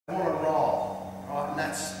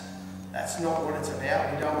That's not what it's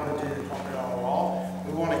about. We don't want to do the crocodile roll.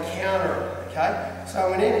 We want to counter it, okay? So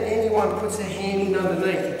when anyone puts their hand in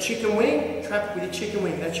underneath, your chicken wing, trap it with your chicken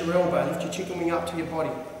wing. That's your elbow. Lift your chicken wing up to your body.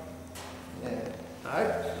 Yeah.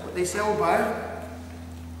 No, put this elbow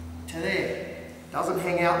to there. Doesn't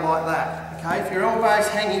hang out like that, okay? If your elbow's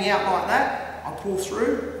hanging out like that, I pull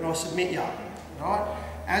through and I submit you, right?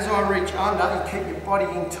 As I reach under, you keep your body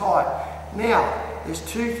in tight. Now, there's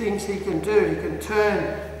two things he can do. He can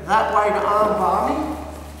turn that way to arm bar me,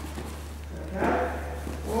 okay?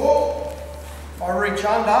 Or if I reach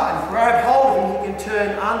under and grab hold of him, he can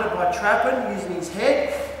turn under by trapping, using his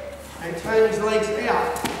head, and turn his legs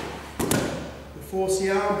out and force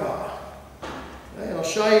the arm bar. Okay, and I'll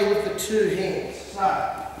show you with the two hands.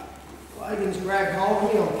 So, Logan's grabbed hold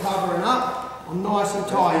of me, I'm covering up, I'm nice and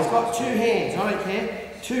tight. He's got two hands, I don't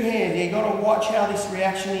care. Two hands, you've got to watch how this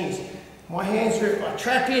reaction is. My hands grip, I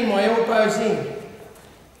trap in, my elbows in.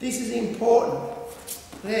 This is important.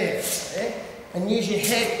 There. And use your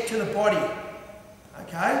head to the body.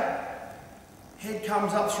 Okay? Head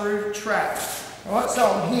comes up through, trap. Alright, so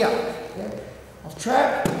I'm here. Yeah. I've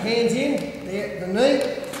trapped, hands in, there, the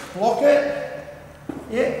knee, block it.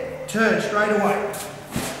 Yeah, turn straight away.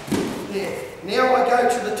 There. Now I go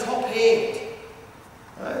to the top hand.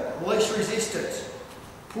 Right? Least resistance.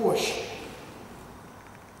 Push.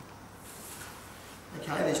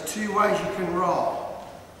 Okay, there's two ways you can roll.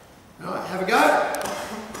 Alright, have a go.